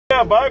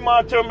care. Bye,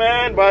 Macho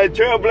Man. Bye,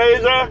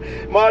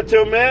 Trailblazer.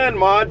 Macho Man,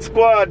 Mod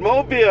Squad,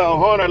 Mobile,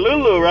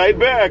 Honolulu. Right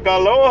back.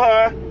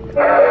 Aloha.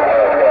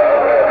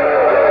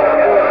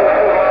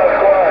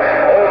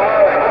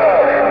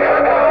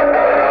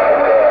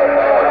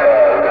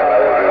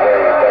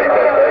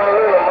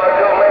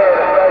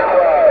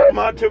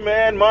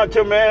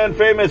 Macho Man,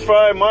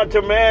 Famous5,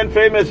 Macho Man,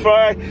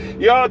 Famous5.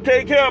 Y'all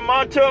take care,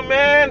 Macho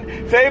Man,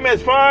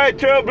 Famous5,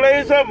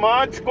 Trailblazer,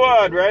 Mod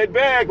Squad. Right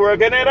back,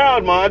 working it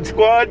out. Mod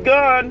Squad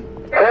gone.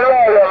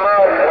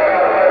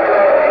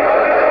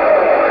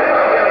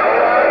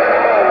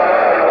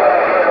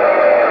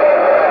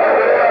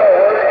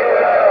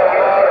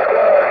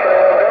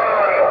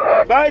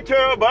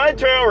 Bye,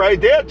 Trail,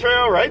 right there,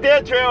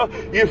 Trail.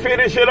 You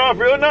finish it off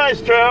real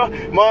nice, Trail.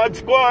 Mod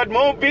Squad,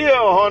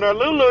 Mobile,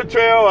 Honolulu,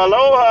 Trail,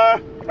 aloha.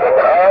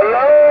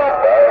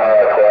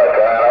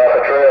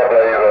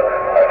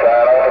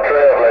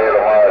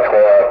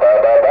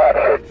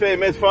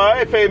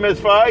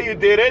 Famous5, you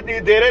did it,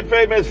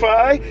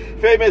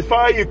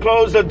 Famous5, you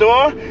close the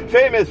door.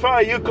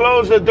 Famous5, you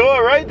close the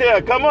door right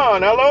there, come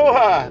on,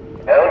 aloha.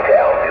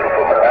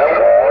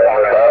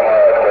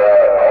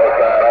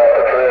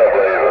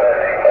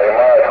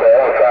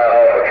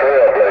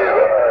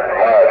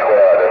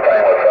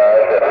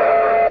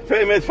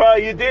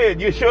 Famous5, you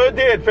did. You sure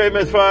did,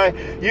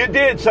 Famous5. You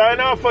did. Sign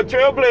off for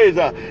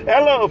Trailblazer.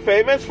 Hello,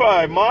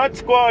 Famous5. Mod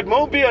Squad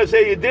Mobile.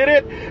 Say you did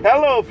it.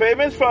 Hello,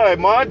 Famous5.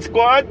 Mod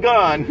Squad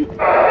gone.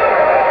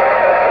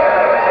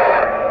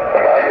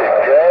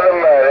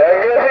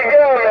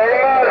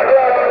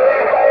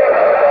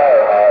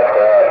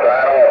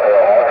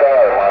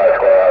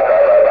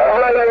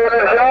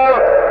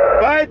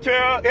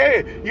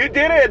 Hey, you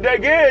did it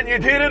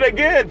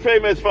again.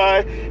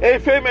 Famous5. Hey,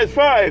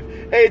 Famous5.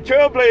 Hey,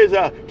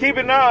 Trailblazer. Keep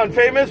an eye on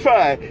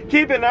Famous5.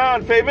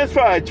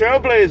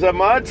 Trailblazer,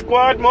 Mod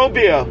Squad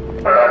Mobile.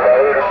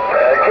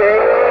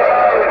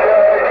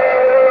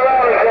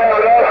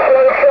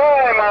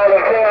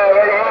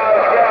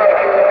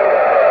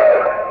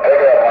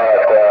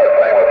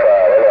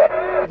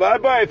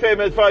 Bye,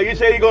 Famous5. You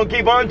say you're going to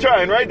keep on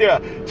trying right there.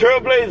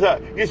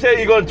 Trailblazer, you say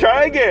you're going to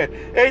try again.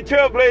 Hey,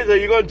 Trailblazer,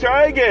 you're going to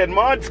try again.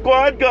 Mod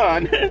Squad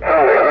gone.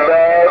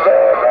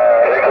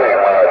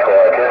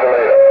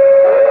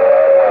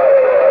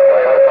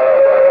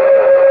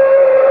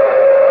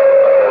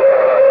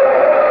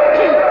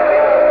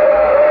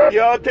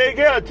 Y'all take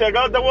care. Check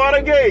out the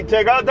Watergate.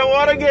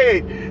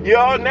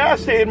 Y'all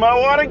nasty in my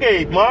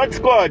Watergate. Mod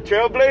Squad,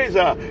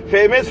 Trailblazer,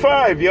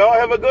 Famous5. Y'all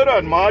have a good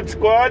one. Mod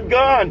Squad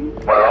gone.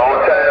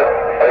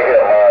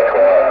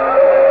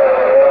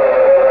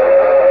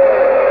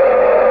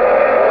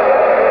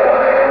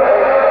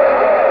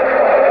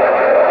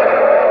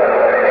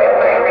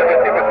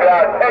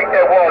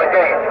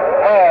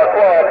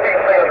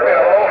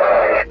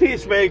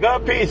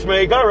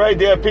 Peacemaker, right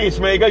there,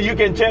 Peacemaker. You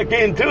can check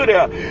in too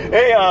there.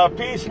 Hey,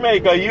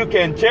 Peacemaker, you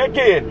can check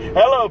in.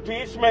 Hello,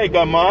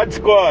 Peacemaker, Mod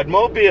Squad,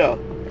 Mobile.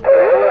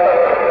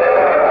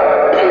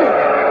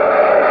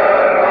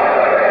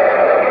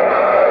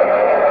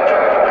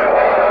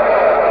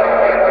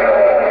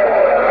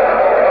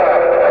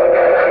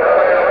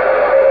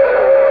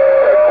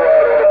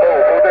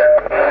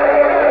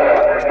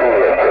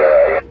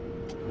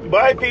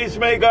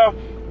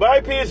 Bye,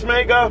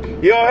 Peacemaker.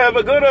 Y'all have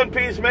a good one,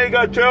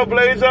 Peacemaker,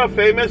 Trailblazer,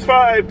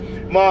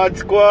 Famous5, Mod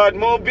Squad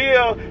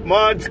Mobile,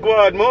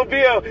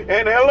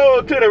 and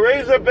hello to the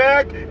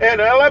Razorback and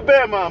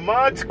Alabama,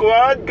 Mod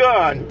Squad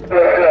gone.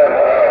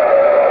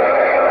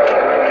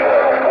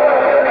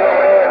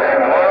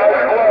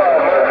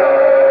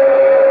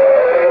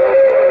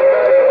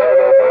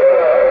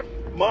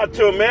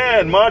 Macho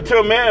Man, Mod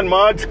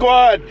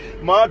Squad.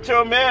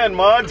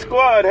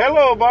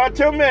 Hello,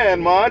 Macho Man,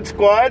 Mod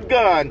Squad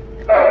gone.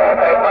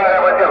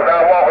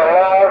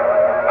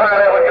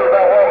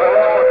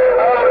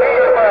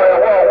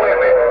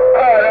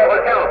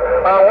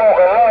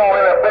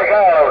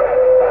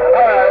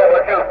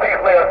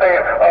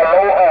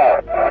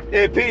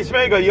 Hey,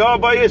 Peacemaker, y'all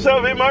by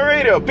yourself in my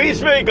radio.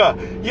 Peacemaker,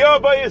 y'all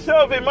by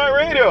yourself in my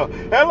radio.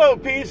 Hello,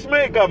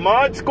 Peacemaker,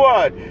 Mod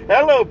Squad.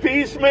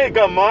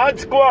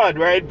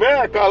 Right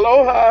back.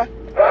 Aloha.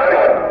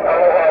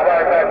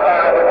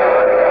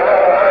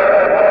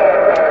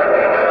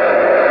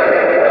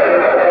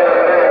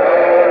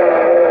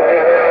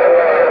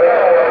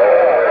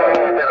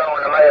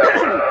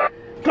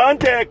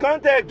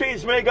 Contact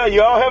Peacemaker.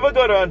 Y'all have a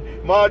good one.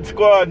 Mod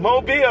Squad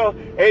Mobile.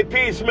 Hey,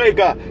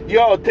 Peacemaker.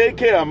 Y'all take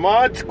care.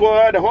 Mod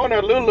Squad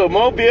Honolulu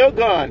Mobile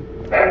gone.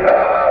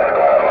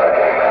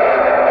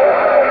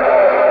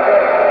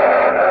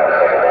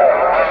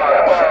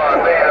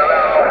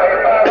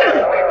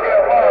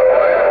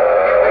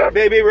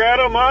 Baby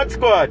Rattler Mod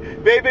Squad.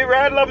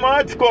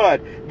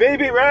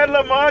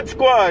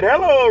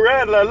 Hello,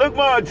 Rattler. Look,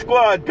 Mod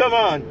Squad. Come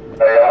on.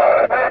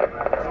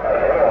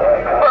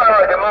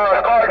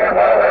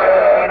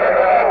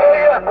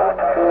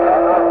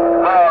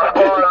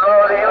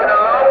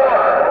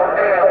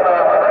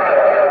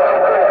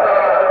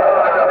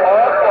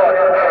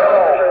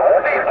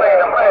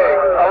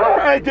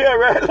 Right there,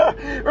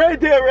 Rattler. Right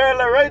there,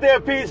 Rattler. Right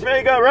there,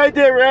 Peacemaker. Right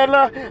there,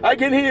 Rattler. I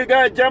can hear you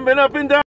guys jumping up and down.